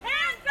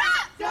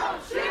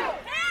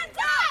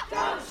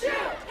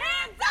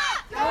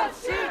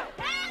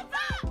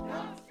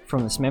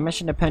From the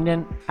Sammamish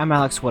Independent, I'm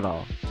Alex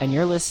Woodall, and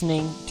you're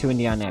listening to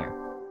Indy on Air.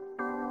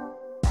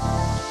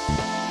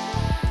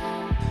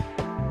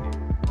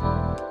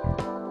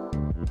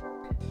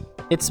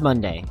 It's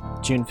Monday,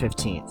 June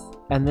 15th,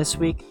 and this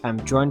week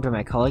I'm joined by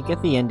my colleague at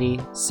the Indy,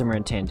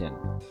 Simran Tandon.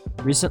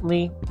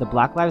 Recently, the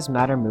Black Lives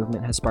Matter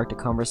movement has sparked a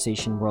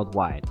conversation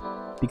worldwide.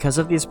 Because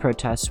of these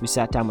protests, we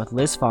sat down with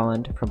Liz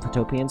Folland from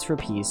Platopians for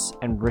Peace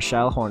and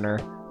Rochelle Horner,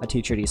 a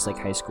teacher at Eastlake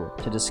High School,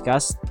 to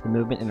discuss the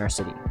movement in our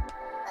city.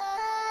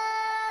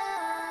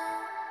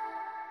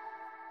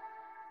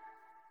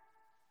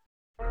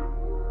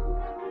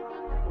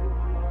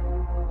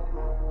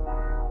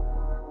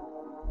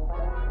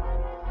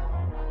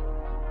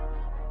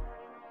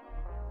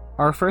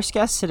 Our first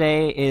guest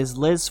today is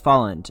Liz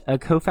Folland, a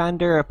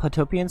co-founder of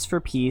Platopians for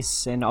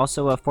Peace and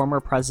also a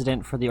former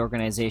president for the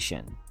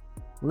organization.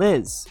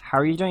 Liz, how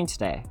are you doing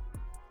today?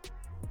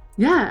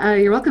 Yeah,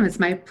 you're welcome. It's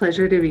my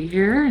pleasure to be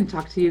here and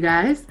talk to you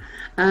guys.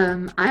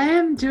 I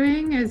am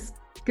doing as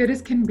good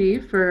as can be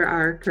for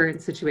our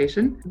current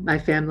situation. My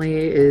family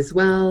is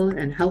well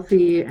and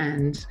healthy,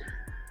 and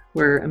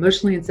we're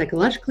emotionally and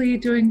psychologically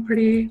doing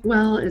pretty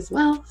well as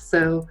well.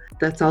 So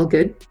that's all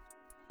good.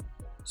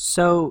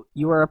 So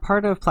you are a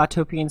part of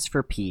Platopians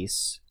for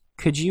Peace.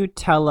 Could you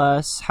tell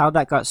us how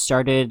that got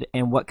started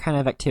and what kind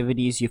of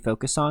activities you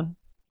focus on?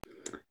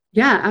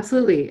 Yeah,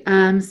 absolutely.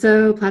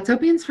 So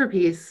Platopians for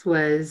Peace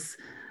was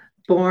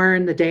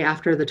born the day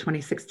after the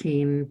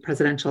 2016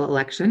 presidential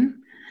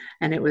election.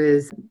 And it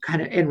was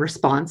kind of in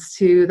response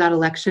to that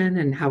election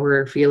and how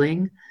we're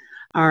feeling.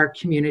 Our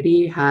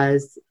community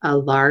has a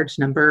large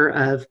number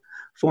of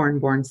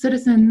foreign-born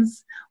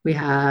citizens. We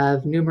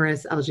have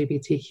numerous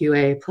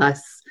LGBTQA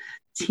plus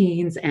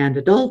teens and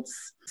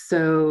adults.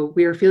 So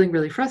we are feeling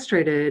really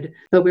frustrated,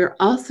 but we're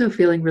also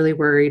feeling really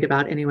worried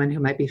about anyone who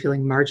might be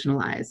feeling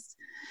marginalized.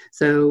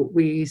 So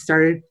we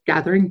started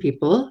gathering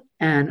people,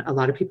 and a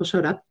lot of people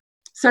showed up.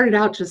 Started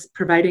out just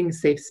providing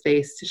safe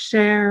space to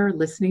share,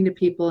 listening to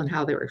people and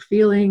how they were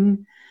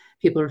feeling.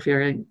 People were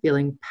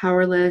feeling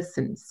powerless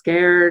and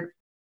scared.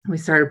 We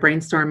started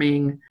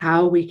brainstorming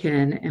how we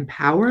can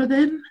empower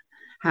them,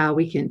 how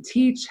we can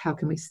teach, how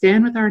can we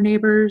stand with our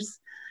neighbors,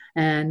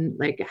 and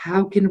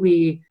how can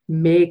we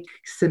make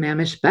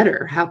Sammamish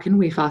better? How can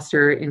we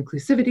foster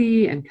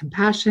inclusivity and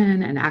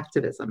compassion and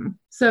activism?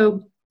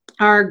 So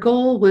our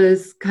goal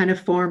was kind of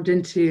formed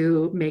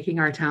into making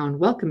our town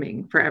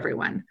welcoming for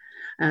everyone,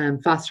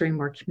 fostering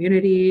more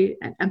community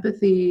and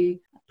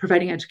empathy,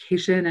 providing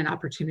education and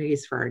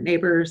opportunities for our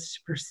neighbors to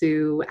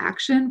pursue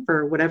action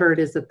for whatever it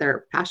is that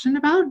they're passionate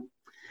about.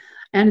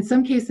 And in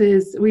some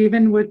cases, we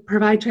even would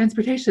provide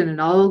transportation and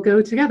all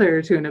go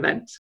together to an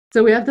event.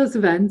 So we have those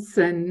events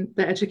and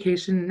the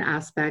education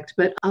aspect,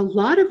 but a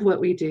lot of what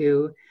we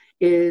do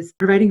is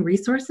providing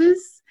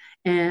resources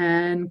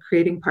and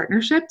creating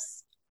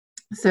partnerships.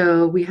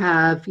 So we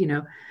have,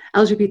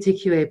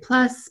 LGBTQA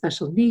plus,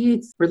 special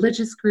needs,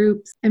 religious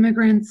groups,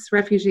 immigrants,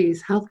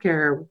 refugees,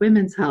 healthcare,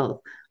 women's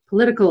health,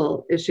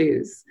 political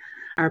issues.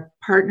 Our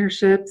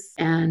partnerships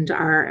and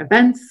our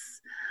events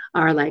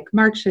are like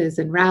marches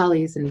and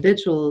rallies and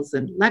vigils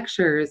and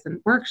lectures and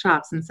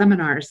workshops and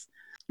seminars.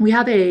 We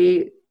have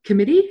a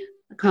committee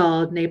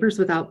called Neighbors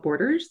Without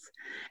Borders,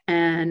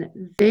 and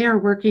they are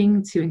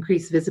working to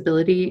increase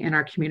visibility in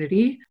our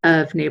community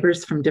of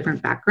neighbors from different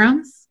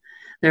backgrounds.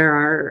 There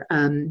are,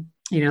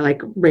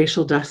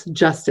 racial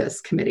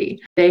justice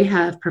committee. They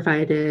have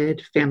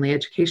provided family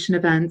education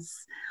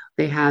events.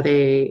 They have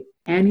a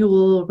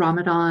annual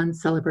Ramadan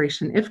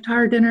celebration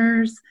iftar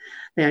dinners.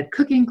 They had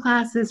cooking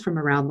classes from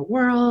around the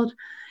world.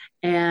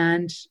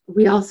 And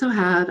we also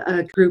have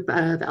a group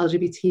of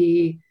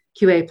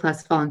LGBTQA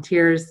plus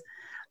volunteers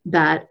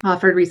that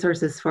offered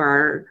resources for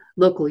our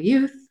local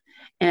youth.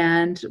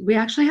 And we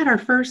actually had our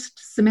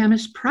first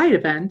Sammamish Pride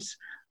event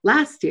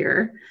last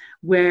year,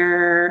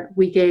 where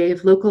we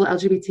gave local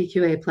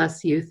LGBTQA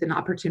plus youth an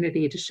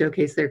opportunity to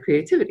showcase their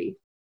creativity.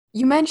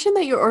 You mentioned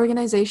that your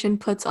organization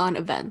puts on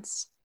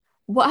events.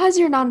 What has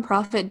your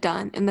nonprofit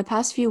done in the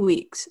past few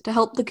weeks to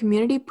help the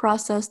community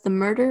process the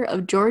murder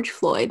of George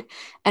Floyd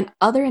and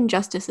other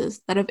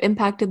injustices that have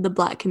impacted the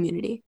Black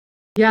community?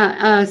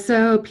 Yeah,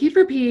 so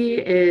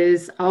P4P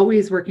is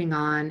always working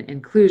on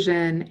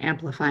inclusion,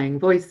 amplifying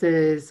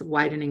voices,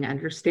 widening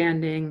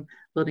understanding,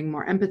 building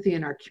more empathy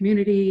in our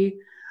community.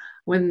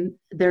 When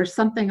there's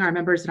something our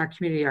members in our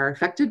community are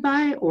affected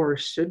by or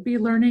should be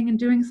learning and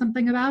doing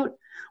something about,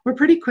 we're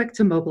pretty quick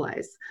to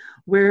mobilize.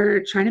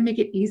 We're trying to make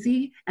it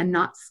easy and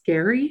not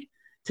scary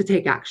to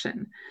take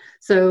action.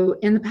 So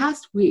in the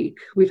past week,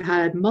 we've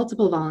had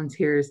multiple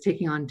volunteers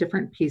taking on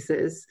different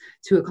pieces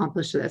to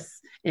accomplish this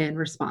in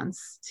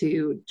response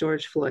to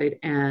George Floyd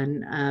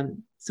and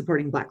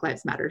supporting Black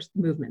Lives Matter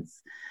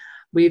movements.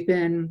 We've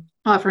been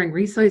offering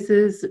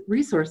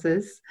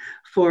resources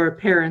for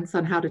parents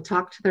on how to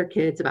talk to their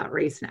kids about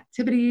race and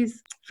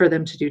activities for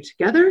them to do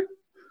together.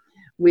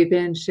 We've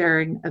been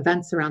sharing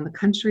events around the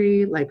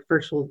country, like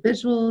virtual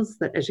visuals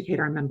that educate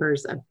our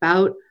members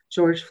about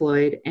George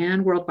Floyd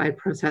and worldwide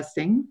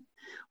protesting.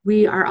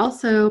 We are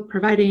also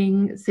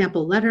providing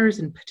sample letters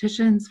and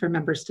petitions for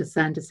members to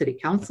send to City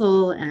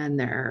Council and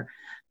their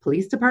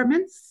police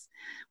departments.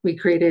 We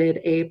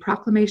created a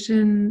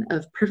proclamation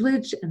of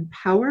privilege and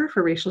power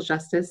for racial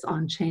justice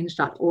on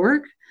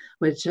change.org,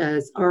 which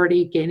is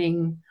already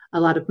gaining a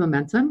lot of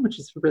momentum, which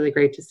is really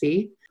great to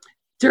see.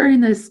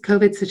 During this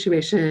COVID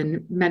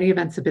situation, many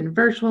events have been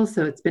virtual,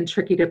 so it's been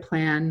tricky to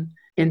plan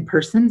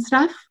in-person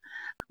stuff.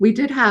 We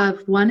did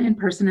have one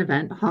in-person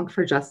event, Honk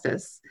for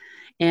Justice,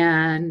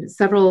 and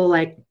several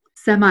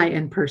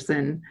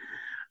semi-in-person.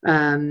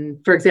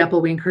 For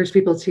example, we encouraged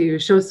people to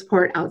show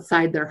support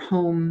outside their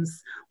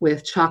homes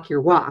with Chalk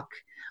Your Walk,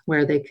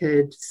 where they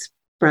could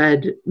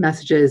spread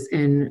messages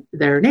in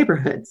their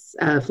neighborhoods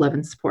of love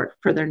and support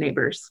for their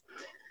neighbors.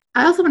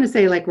 I also want to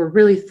say, we're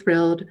really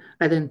thrilled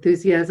by the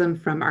enthusiasm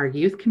from our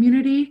youth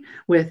community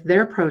with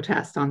their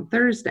protest on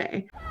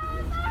Thursday.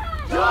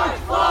 George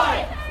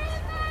Floyd!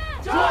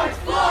 George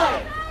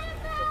Floyd!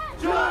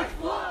 George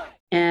Floyd!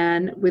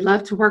 And we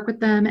love to work with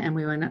them, and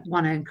we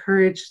want to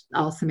encourage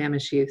all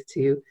Sammamish youth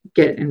to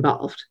get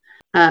involved.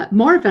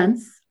 More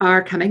events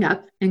are coming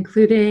up,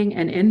 including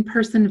an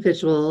in-person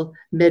visual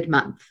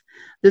mid-month.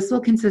 This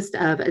will consist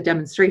of a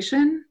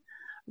demonstration,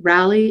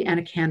 rally, and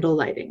a candle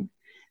lighting.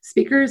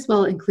 Speakers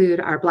will include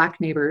our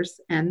Black neighbors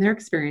and their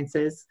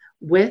experiences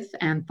with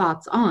and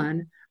thoughts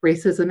on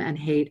racism and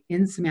hate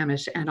in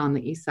Sammamish and on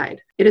the East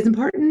Side. It is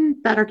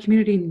important that our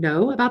community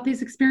know about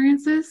these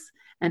experiences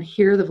and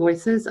hear the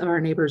voices of our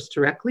neighbors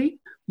directly.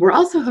 We're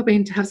also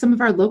hoping to have some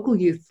of our local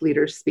youth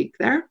leaders speak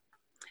there,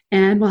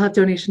 and we'll have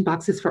donation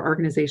boxes for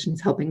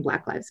organizations helping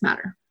Black Lives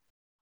Matter.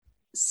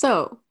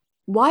 So,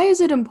 why is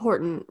it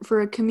important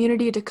for a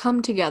community to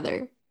come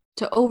together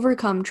to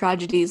overcome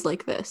tragedies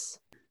like this?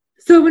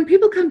 So when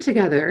people come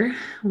together,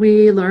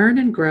 we learn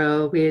and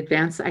grow, we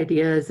advance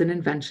ideas and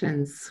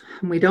inventions,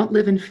 we don't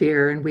live in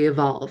fear, and we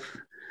evolve.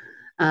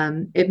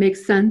 It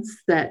makes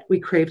sense that we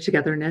crave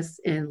togetherness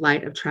in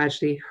light of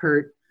tragedy,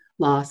 hurt,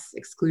 loss,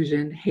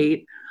 exclusion,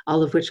 hate,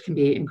 all of which can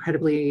be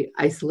incredibly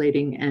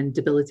isolating and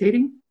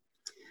debilitating.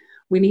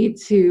 We need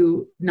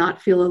to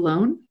not feel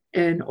alone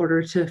in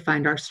order to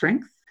find our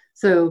strength.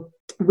 So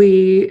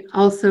we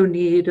also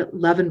need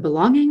love and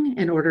belonging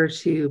in order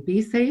to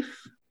be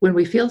safe. When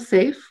we feel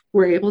safe,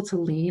 we're able to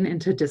lean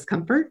into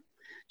discomfort,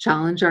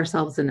 challenge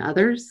ourselves and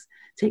others,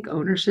 take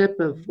ownership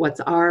of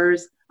what's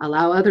ours,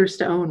 allow others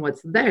to own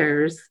what's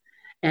theirs,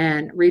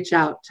 and reach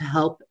out to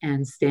help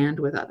and stand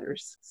with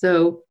others.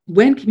 So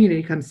when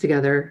community comes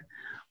together,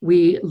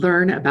 we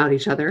learn about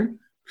each other,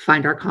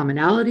 find our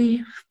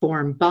commonality,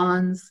 form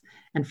bonds,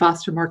 and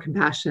foster more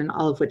compassion,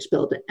 all of which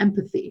build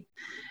empathy.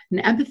 And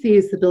empathy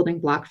is the building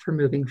block for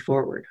moving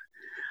forward.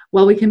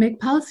 While we can make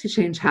policy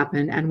change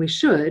happen, and we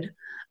should,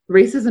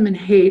 racism and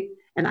hate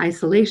and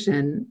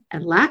isolation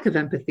and lack of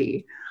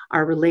empathy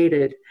are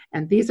related,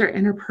 and these are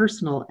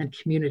interpersonal and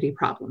community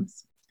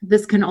problems.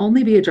 This can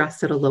only be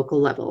addressed at a local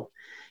level.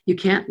 You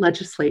can't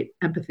legislate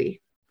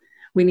empathy.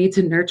 We need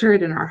to nurture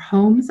it in our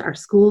homes, our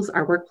schools,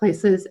 our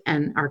workplaces,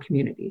 and our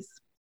communities.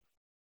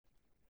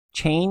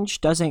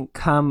 Change doesn't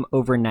come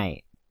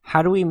overnight.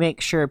 How do we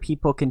make sure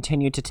people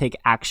continue to take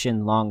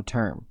action long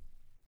term?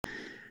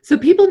 So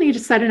people need to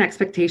set an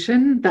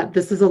expectation that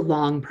this is a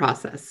long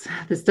process.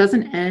 This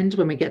doesn't end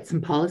when we get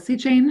some policy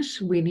change.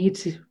 We need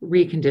to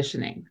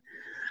reconditioning.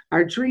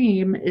 Our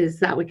dream is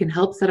that we can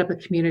help set up a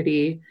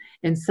community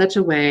in such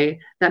a way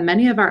that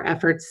many of our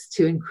efforts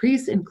to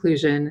increase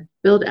inclusion,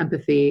 build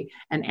empathy,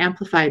 and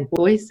amplify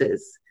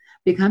voices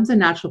becomes a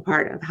natural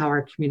part of how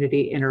our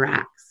community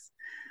interacts.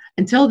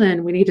 Until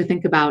then, we need to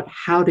think about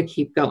how to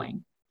keep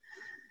going.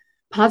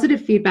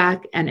 Positive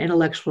feedback and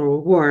intellectual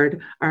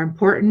reward are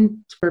important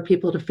for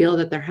people to feel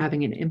that they're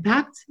having an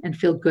impact and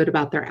feel good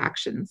about their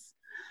actions.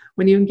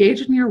 When you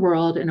engage in your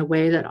world in a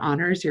way that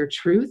honors your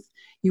truth,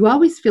 you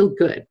always feel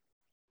good.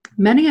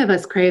 Many of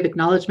us crave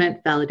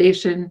acknowledgement,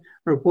 validation,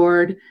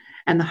 reward,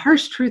 and the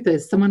harsh truth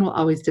is someone will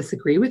always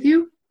disagree with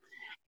you.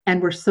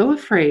 And we're so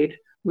afraid,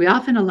 we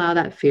often allow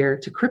that fear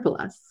to cripple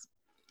us.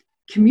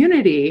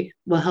 Community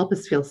will help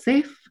us feel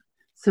safe.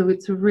 So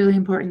it's really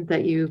important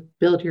that you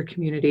build your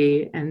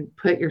community and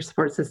put your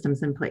support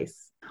systems in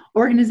place.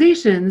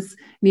 Organizations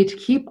need to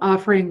keep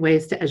offering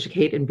ways to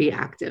educate and be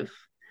active.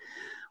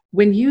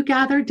 When you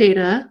gather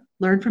data,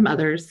 learn from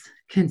others,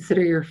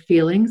 consider your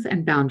feelings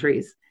and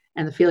boundaries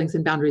and the feelings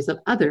and boundaries of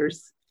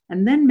others,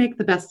 and then make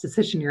the best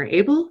decision you're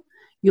able,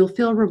 you'll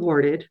feel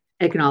rewarded,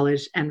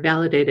 acknowledged, and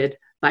validated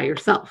by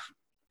yourself.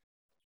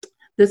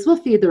 This will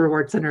feed the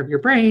reward center of your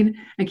brain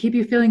and keep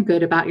you feeling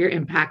good about your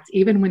impact,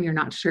 even when you're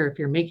not sure if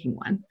you're making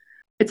one.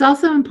 It's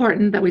also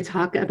important that we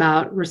talk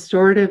about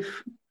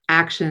restorative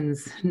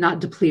actions,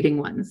 not depleting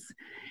ones.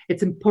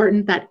 It's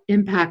important that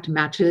impact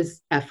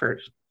matches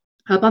effort.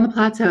 Up on the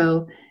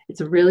plateau,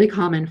 it's really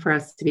common for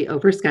us to be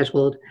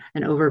overscheduled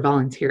and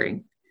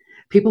over-volunteering.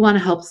 People want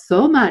to help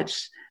so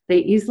much, they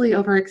easily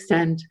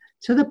overextend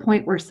to the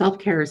point where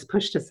self-care is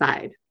pushed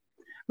aside.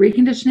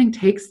 Reconditioning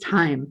takes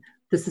time.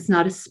 This is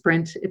not a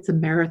sprint, it's a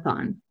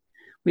marathon.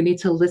 We need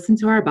to listen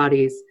to our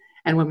bodies,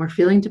 and when we're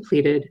feeling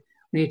depleted,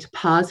 we need to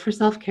pause for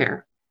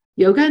self-care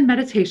Yoga and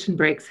meditation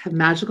breaks have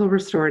magical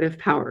restorative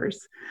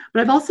powers,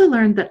 but I've also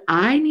learned that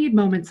I need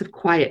moments of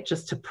quiet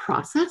just to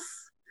process.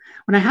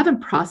 When I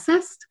haven't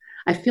processed,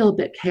 I feel a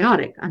bit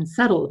chaotic,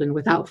 unsettled, and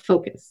without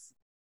focus.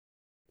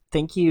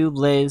 Thank you,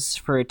 Liz,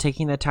 for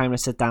taking the time to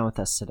sit down with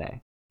us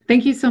today.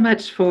 Thank you so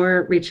much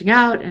for reaching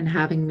out and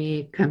having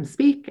me come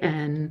speak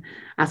and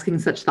asking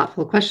such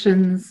thoughtful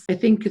questions. I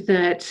think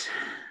that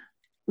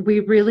we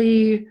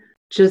really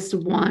just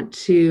want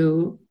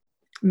to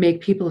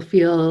make people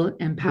feel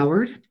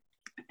empowered.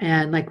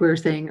 And like we were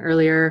saying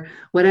earlier,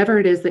 whatever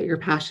it is that your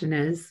passion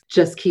is,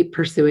 just keep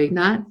pursuing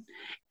that.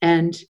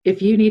 And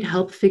if you need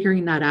help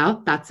figuring that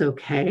out, that's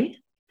okay.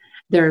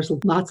 There's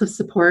lots of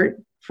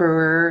support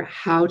for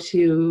how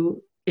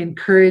to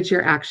encourage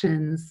your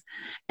actions.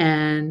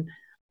 And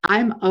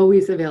I'm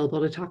always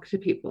available to talk to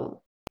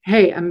people.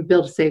 Hey, I'm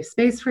build a safe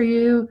space for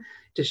you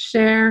to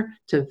share,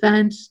 to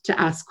vent, to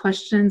ask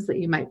questions that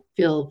you might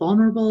feel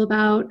vulnerable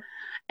about.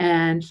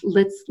 And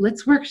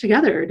let's work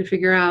together to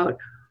figure out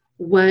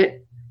what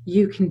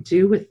you can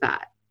do with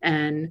that.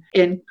 And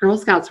in Girl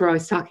Scouts, we're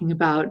always talking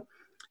about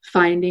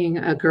finding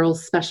a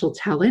girl's special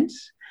talent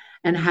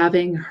and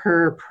having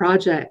her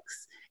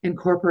projects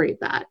incorporate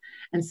that.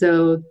 And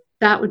so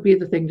that would be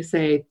the thing to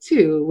say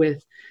too,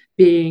 with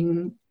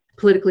being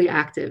politically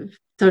active,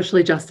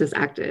 socially justice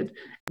acted.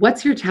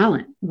 What's your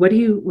talent? What do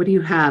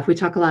you have? We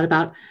talk a lot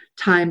about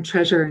time,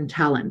 treasure, and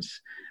talent,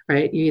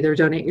 right? You either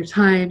donate your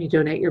time, you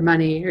donate your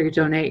money, or you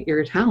donate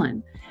your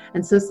talent.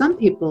 And so some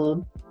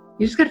people,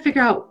 you just got to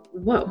figure out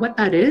what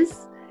that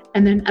is,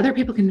 and then other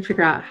people can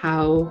figure out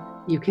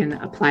how you can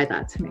apply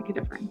that to make a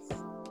difference.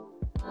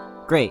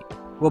 Great.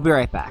 We'll be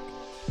right back.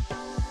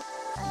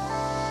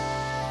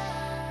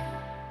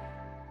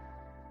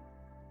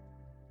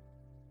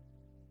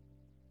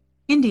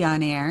 Indie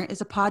on Air is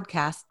a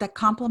podcast that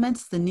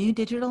complements the new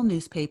digital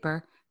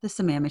newspaper, the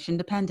Sammamish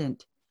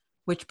Independent,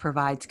 which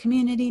provides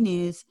community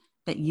news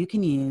that you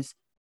can use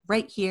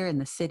right here in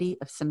the city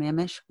of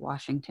Sammamish,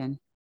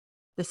 Washington.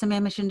 The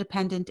Sammamish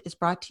Independent is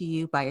brought to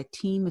you by a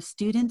team of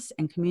students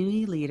and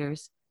community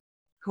leaders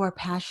who are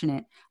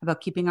passionate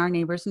about keeping our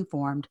neighbors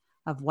informed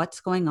of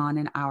what's going on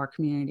in our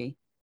community.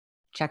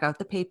 Check out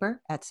the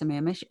paper at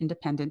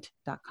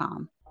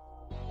sammamishindependent.com.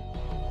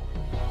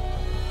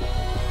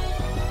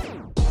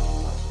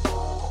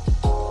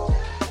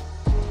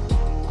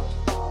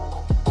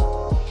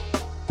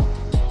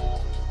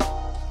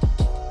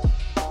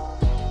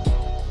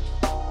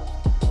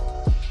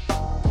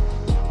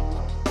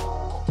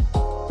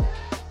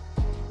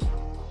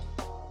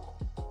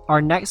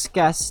 Our next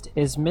guest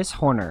is Miss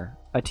Horner,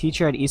 a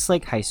teacher at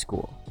Eastlake High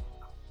School.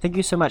 Thank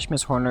you so much,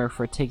 Miss Horner,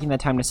 for taking the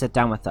time to sit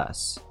down with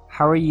us.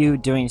 How are you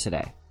doing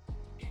today?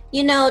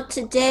 You know,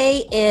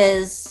 today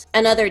is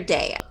another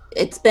day.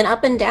 It's been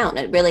up and down.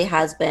 It really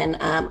has been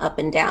up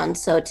and down.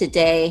 So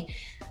today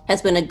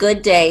has been a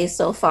good day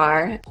so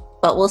far,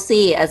 but we'll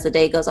see as the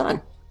day goes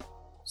on.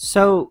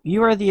 So,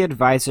 you are the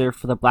advisor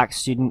for the Black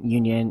Student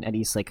Union at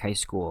Eastlake High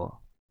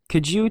School.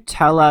 Could you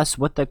tell us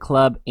what the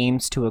club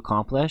aims to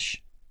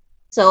accomplish?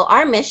 So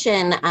our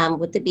mission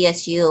with the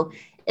BSU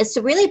is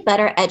to really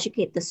better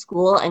educate the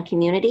school and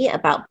community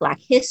about Black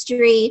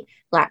history,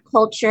 Black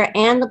culture,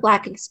 and the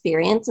Black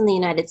experience in the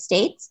United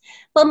States,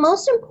 but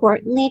most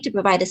importantly, to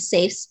provide a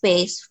safe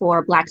space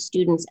for Black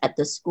students at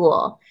the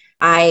school.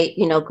 I,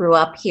 grew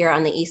up here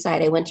on the East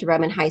Side. I went to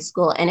Redmond High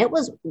School, and it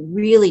was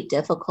really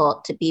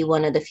difficult to be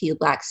one of the few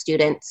Black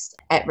students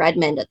at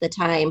Redmond at the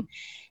time.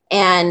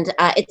 And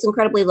it's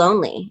incredibly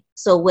lonely.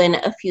 So when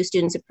a few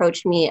students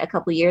approached me a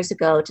couple years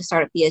ago to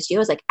start at BSU, I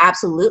was like,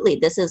 absolutely,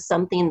 this is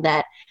something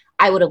that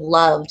I would have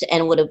loved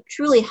and would have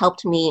truly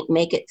helped me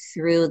make it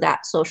through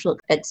that social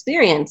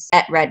experience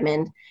at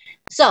Redmond.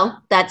 So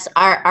that's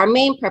our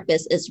main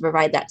purpose, is to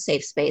provide that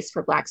safe space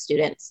for Black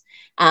students.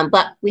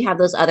 But we have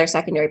those other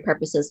secondary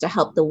purposes to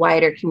help the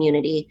wider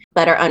community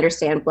better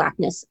understand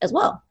Blackness as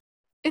well.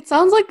 It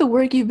sounds like the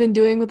work you've been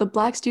doing with the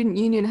Black Student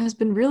Union has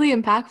been really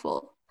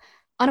impactful.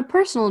 On a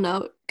personal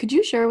note, could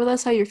you share with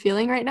us how you're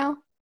feeling right now?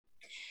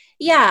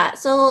 Yeah,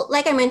 so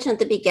like I mentioned at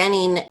the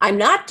beginning, I'm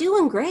not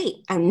doing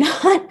great. I'm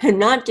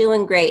not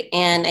doing great.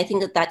 And I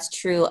think that that's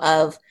true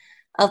of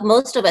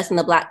most of us in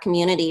the Black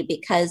community,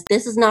 because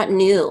this is not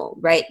new,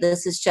 right?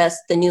 This is just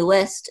the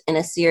newest in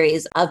a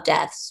series of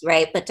deaths,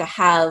 right? But to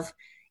have,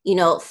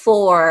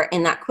 4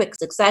 in that quick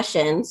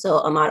succession,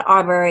 so Ahmaud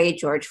Arbery,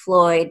 George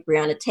Floyd,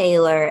 Breonna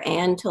Taylor,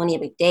 and Tonya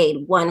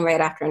McDade, one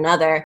right after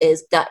another,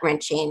 is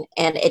gut-wrenching.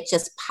 And it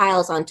just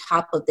piles on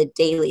top of the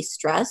daily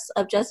stress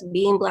of just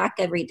being Black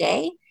every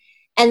day.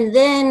 And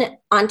then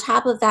on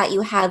top of that,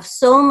 you have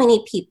so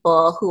many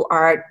people who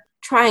are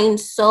trying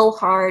so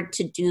hard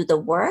to do the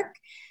work.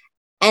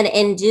 And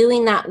in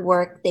doing that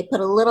work, they put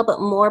a little bit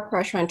more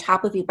pressure on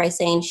top of you by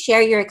saying,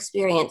 share your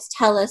experience,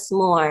 tell us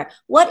more.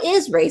 What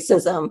is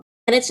racism?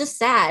 And it's just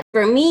sad.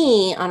 For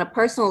me, on a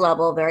personal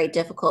level, very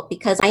difficult,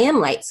 because I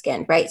am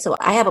light-skinned, right? So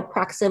I have a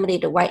proximity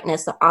to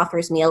whiteness that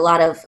offers me a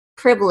lot of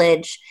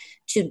privilege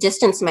to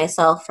distance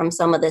myself from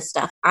some of this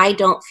stuff. I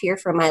don't fear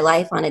for my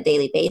life on a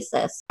daily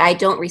basis. I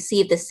don't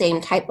receive the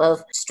same type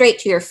of straight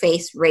to your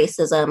face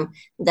racism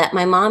that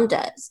my mom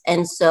does.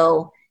 And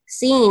so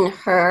seeing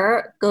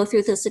her go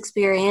through this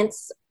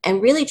experience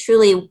and really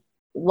truly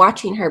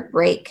watching her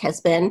break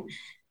has been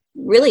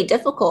really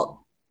difficult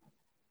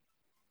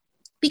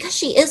because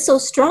she is so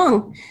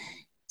strong.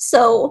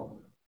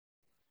 So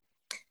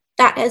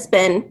that has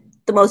been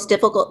the most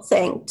difficult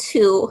thing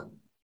to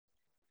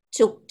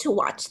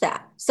watch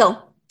that. So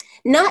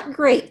not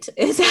great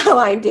is how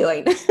I'm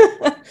doing.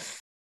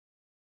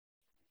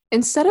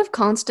 Instead of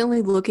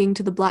constantly looking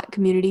to the Black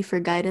community for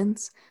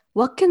guidance,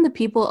 what can the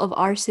people of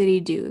our city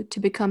do to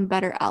become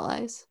better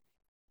allies?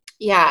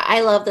 Yeah,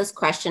 I love this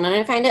question. And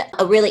I find it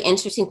a really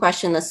interesting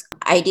question, this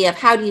idea of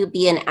how do you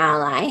be an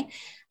ally?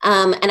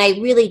 And I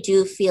really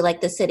do feel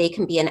like the city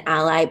can be an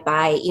ally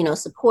by,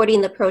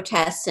 supporting the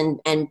protests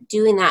and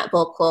doing that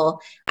vocal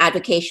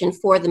advocacy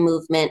for the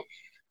movement.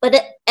 But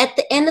at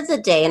the end of the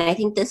day, and I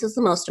think this is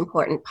the most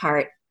important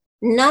part,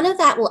 none of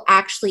that will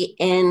actually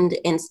end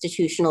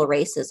institutional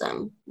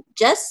racism.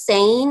 Just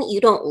saying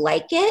you don't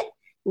like it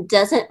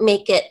doesn't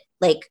make it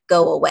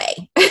go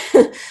away.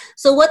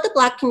 So what the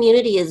Black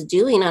community is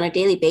doing on a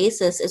daily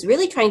basis is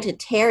really trying to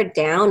tear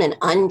down an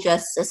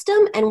unjust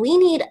system. And we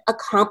need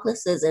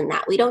accomplices in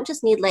that. We don't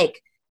just need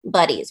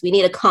buddies, we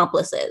need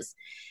accomplices.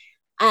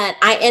 And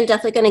I am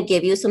definitely going to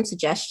give you some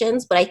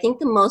suggestions, but I think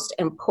the most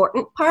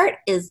important part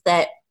is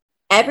that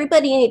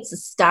everybody needs to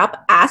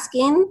stop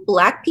asking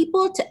Black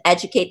people to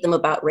educate them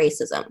about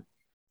racism.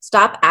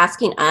 Stop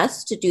asking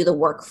us to do the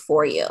work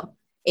for you.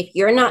 If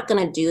you're not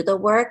going to do the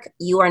work,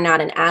 you are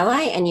not an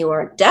ally and you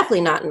are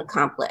definitely not an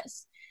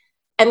accomplice.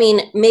 I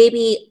mean,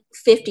 maybe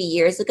 50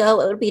 years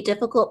ago, it would be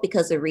difficult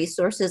because the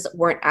resources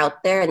weren't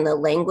out there and the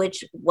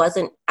language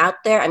wasn't out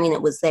there. I mean,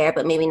 it was there,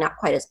 but maybe not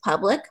quite as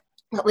public.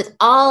 But with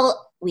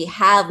all we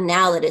have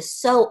now that is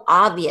so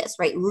obvious,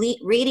 right?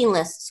 Reading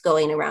lists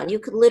going around. You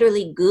could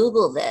literally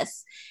Google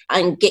this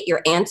and get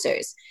your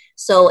answers.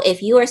 So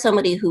if you are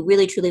somebody who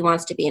really truly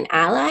wants to be an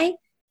ally,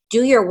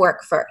 do your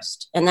work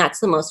first. And that's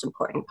the most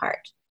important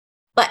part.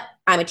 But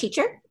I'm a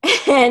teacher,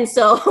 and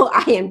so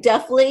I am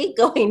definitely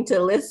going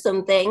to list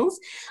some things.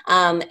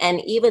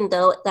 And even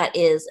though that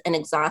is an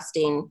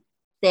exhausting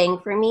thing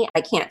for me,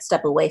 I can't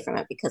step away from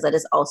it because that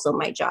is also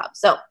my job.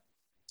 So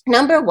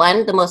number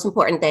one, the most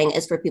important thing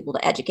is for people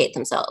to educate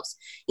themselves.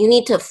 You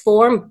need to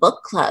form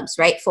book clubs,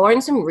 right?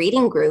 Form some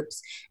reading groups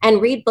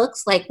and read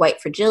books like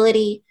White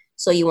Fragility.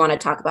 So you want to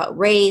talk about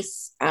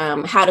race,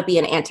 how to be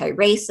an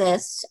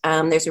anti-racist.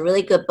 There's a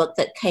really good book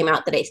that came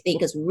out that I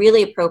think is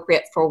really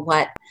appropriate for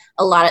what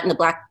a lot in the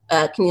Black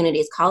community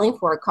is calling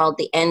for, called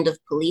The End of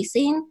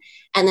Policing.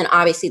 And then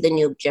obviously the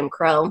new Jim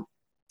Crow.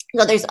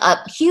 So there's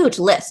a huge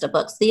list of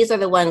books. These are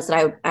the ones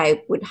that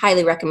I would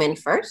highly recommend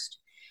first.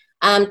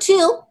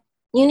 Two,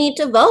 you need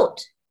to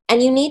vote,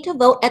 and you need to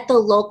vote at the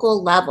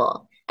local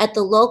level. At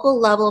the local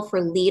level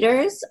for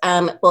leaders,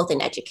 both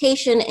in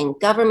education and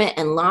government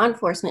and law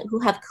enforcement, who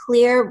have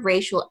clear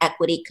racial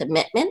equity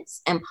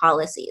commitments and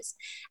policies.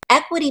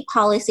 Equity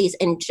policies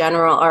in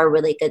general are a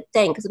really good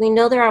thing because we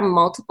know there are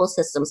multiple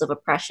systems of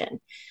oppression.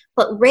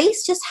 But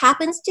race just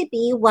happens to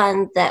be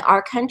one that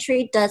our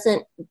country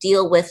doesn't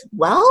deal with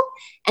well.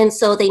 And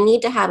so they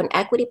need to have an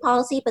equity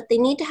policy, but they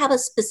need to have a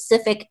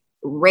specific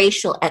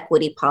racial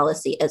equity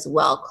policy as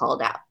well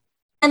called out.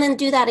 And then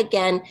do that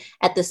again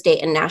at the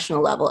state and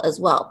national level as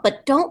well.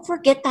 But don't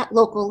forget that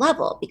local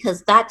level,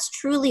 because that's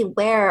truly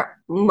where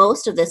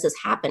most of this is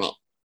happening.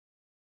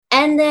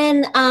 And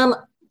then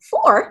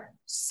 4,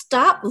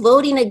 stop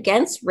voting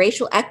against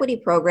racial equity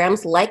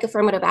programs like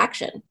affirmative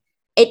action.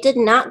 It did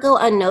not go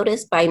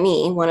unnoticed by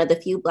me, one of the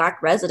few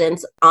Black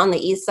residents on the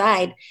East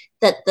Side,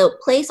 that the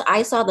place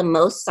I saw the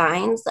most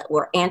signs that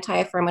were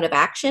anti-affirmative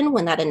action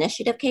when that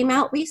initiative came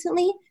out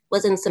recently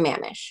was in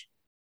Sammamish.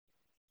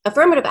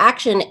 Affirmative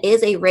action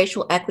is a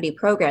racial equity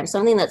program,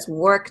 something that's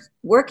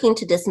working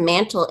to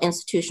dismantle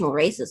institutional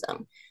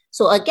racism.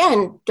 So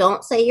again,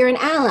 don't say you're an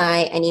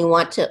ally and you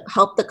want to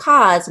help the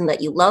cause and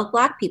that you love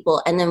Black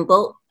people and then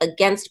vote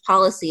against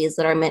policies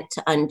that are meant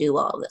to undo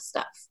all this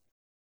stuff.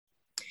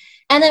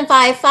 And then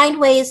 5, find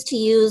ways to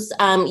use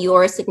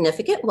your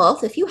significant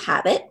wealth, if you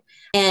have it,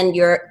 and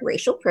your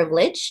racial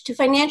privilege to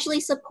financially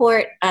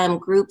support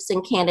groups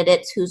and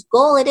candidates whose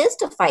goal it is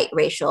to fight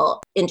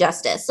racial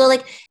injustice. So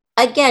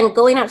again,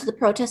 going out to the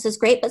protest is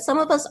great, but some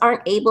of us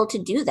aren't able to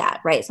do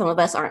that, right? Some of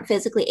us aren't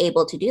physically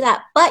able to do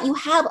that, but you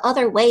have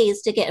other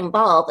ways to get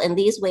involved, and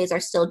these ways are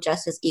still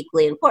just as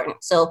equally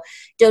important. So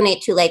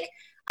donate to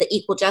the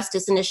Equal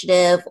Justice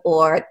Initiative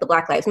or the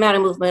Black Lives Matter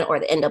movement or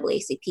the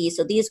NAACP.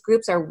 So these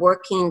groups are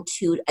working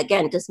to,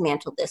 again,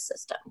 dismantle this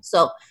system.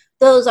 So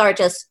those are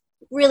just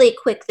really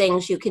quick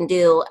things you can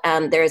do.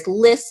 There's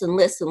lists and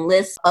lists and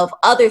lists of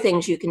other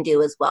things you can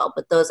do as well,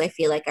 but those I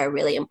feel like are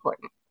really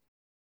important.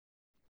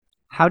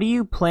 How do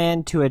you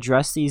plan to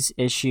address these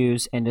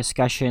issues and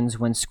discussions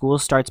when school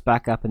starts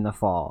back up in the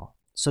fall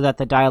so that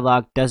the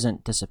dialogue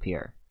doesn't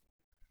disappear?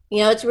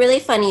 It's really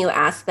funny you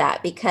ask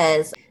that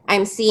because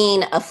I'm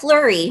seeing a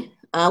flurry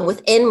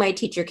within my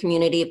teacher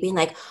community of being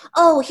like,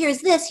 oh,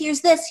 here's this,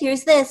 here's this,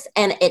 here's this.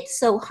 And it's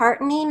so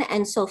heartening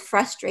and so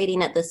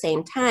frustrating at the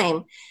same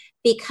time,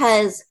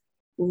 because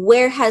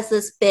where has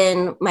this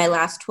been my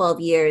last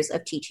 12 years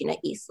of teaching at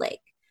Eastlake?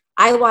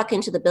 I walk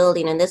into the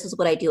building and this is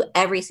what I do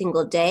every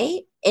single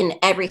day in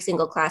every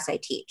single class I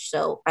teach.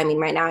 So, I mean,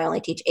 right now I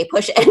only teach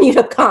APUSH and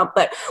UW Comp,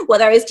 but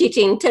whether I was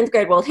teaching 10th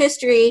grade world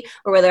history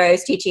or whether I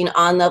was teaching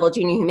on-level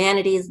junior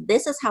humanities,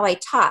 this is how I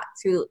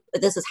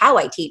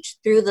teach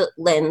through the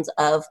lens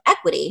of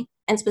equity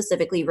and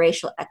specifically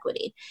racial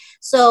equity.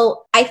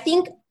 So I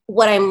think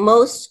what I'm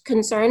most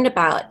concerned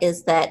about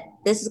is that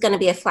this is going to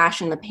be a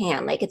flash in the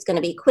pan. Like, it's going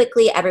to be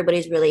quickly,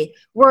 everybody's really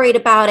worried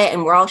about it,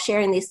 and we're all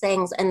sharing these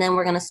things. And then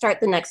we're going to start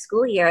the next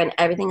school year and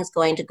everything is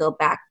going to go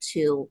back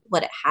to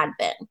what it had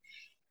been.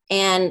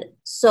 And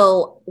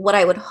so what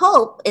I would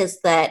hope is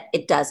that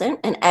it doesn't,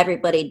 and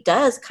everybody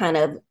does kind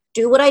of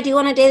do what I do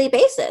on a daily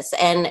basis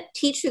and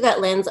teach through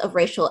that lens of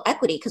racial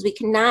equity, because we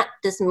cannot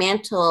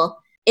dismantle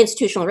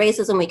institutional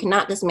racism. We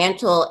cannot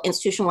dismantle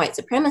institutional white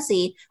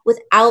supremacy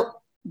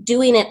without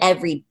doing it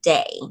every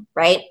day,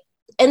 right?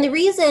 And the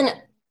reason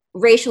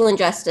racial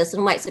injustice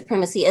and white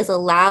supremacy is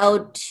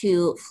allowed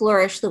to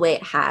flourish the way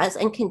it has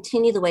and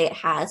continue the way it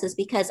has is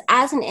because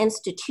as an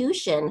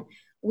institution,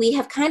 we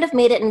have kind of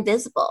made it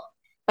invisible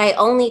by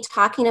only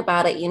talking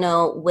about it,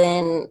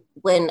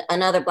 when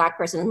another Black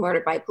person is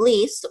murdered by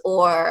police,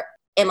 or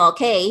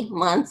MLK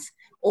month,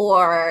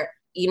 or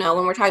when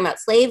we're talking about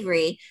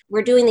slavery.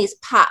 We're doing these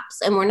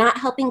pops and we're not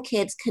helping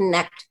kids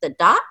connect the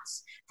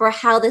dots for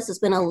how this has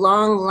been a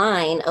long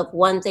line of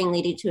one thing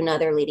leading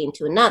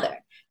to another,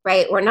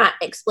 right? We're not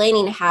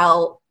explaining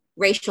how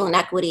racial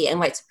inequity and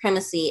white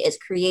supremacy is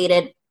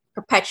created,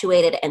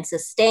 perpetuated, and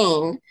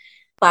sustained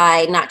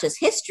by not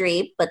just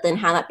history, but then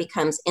how that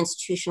becomes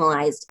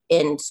institutionalized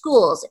in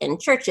schools, in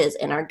churches,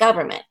 in our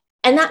government.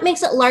 And that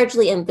makes it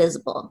largely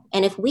invisible.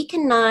 And if we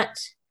cannot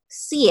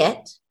see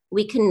it,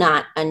 we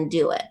cannot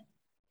undo it.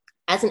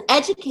 As an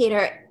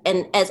educator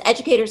and as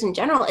educators in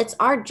general, it's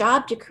our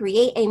job to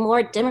create a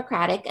more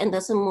democratic and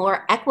thus a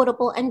more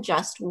equitable and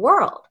just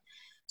world.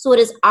 So it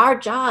is our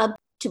job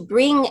to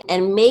bring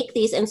and make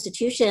these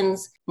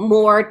institutions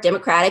more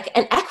democratic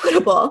and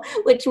equitable,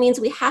 which means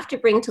we have to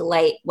bring to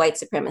light white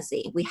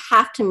supremacy. We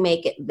have to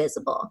make it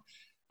visible.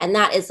 And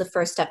that is the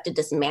first step to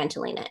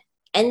dismantling it.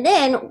 And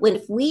then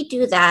if we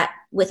do that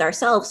with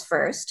ourselves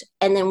first,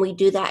 and then we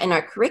do that in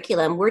our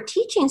curriculum, we're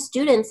teaching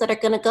students that are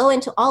going to go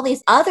into all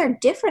these other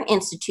different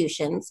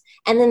institutions,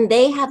 and then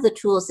they have the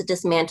tools to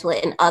dismantle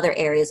it in other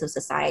areas of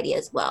society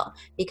as well,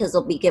 because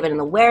they'll be given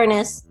the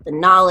awareness, the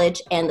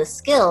knowledge, and the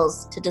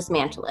skills to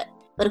dismantle it.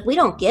 But if we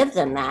don't give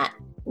them that,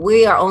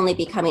 we are only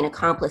becoming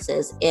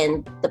accomplices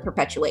in the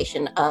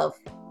perpetuation of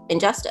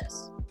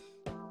injustice.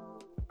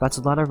 That's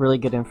a lot of really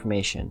good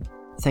information.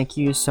 Thank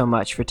you so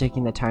much for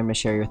taking the time to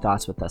share your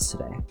thoughts with us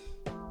today.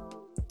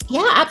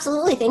 Yeah,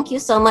 absolutely. Thank you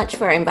so much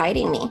for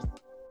inviting me.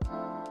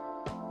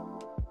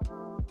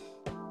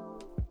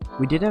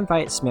 We did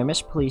invite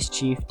Sammamish Police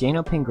Chief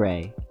Daniel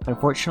Pingray.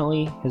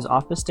 Unfortunately, his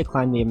office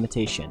declined the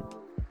invitation.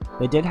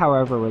 They did,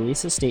 however,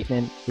 release a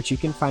statement, which you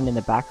can find in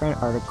the background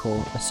article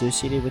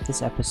associated with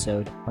this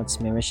episode on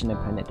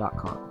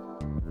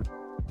SammamishIndependent.com.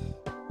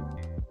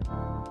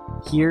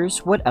 Here's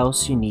what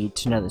else you need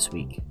to know this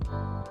week.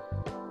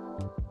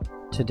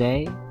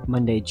 Today,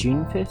 Monday,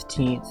 June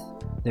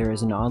 15th, there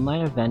is an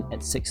online event at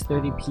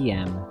 6:30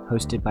 p.m.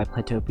 hosted by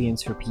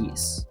Platopians for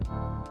Peace,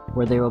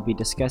 where they will be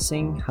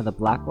discussing how the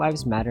Black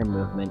Lives Matter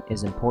movement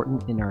is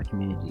important in our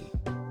community.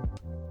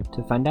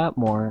 To find out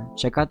more,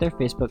 check out their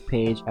Facebook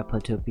page at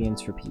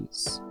Platopians for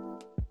Peace.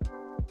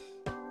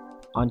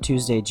 On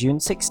Tuesday, June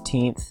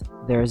 16th,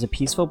 there is a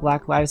peaceful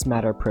Black Lives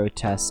Matter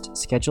protest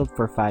scheduled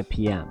for 5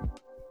 p.m.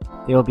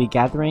 They will be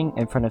gathering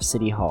in front of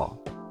City Hall.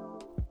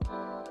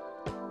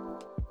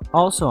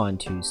 Also on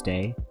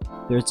Tuesday,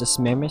 there is a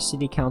Sammamish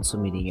City Council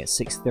meeting at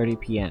 6:30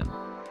 p.m.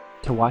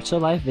 To watch the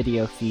live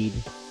video feed,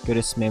 go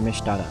to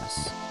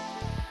sammamish.us.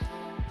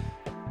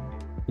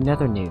 In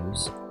other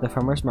news, the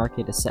farmers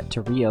market is set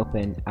to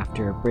reopen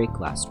after a break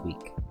last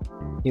week.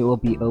 It will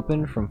be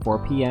open from 4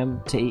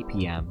 p.m. to 8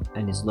 p.m.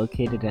 and is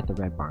located at the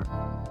Red Barn.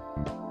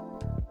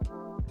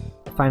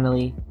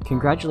 Finally,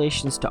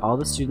 congratulations to all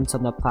the students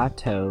on the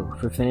plateau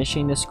for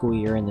finishing the school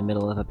year in the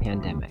middle of a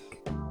pandemic.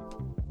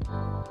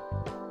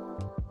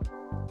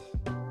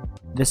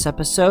 This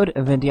episode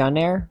of Indie on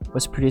Air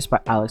was produced by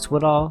Alex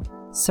Woodall,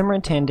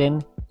 Simran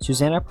Tandon,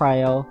 Susanna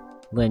Priel,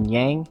 Lynn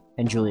Yang,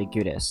 and Julia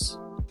Gudis.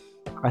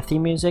 Our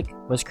theme music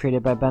was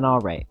created by Ben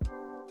Allwright.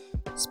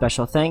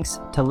 Special thanks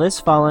to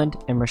Liz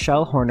Folland and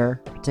Rochelle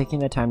Horner for taking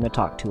the time to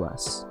talk to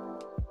us.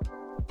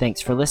 Thanks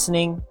for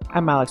listening.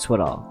 I'm Alex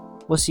Woodall.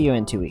 We'll see you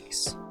in 2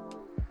 weeks.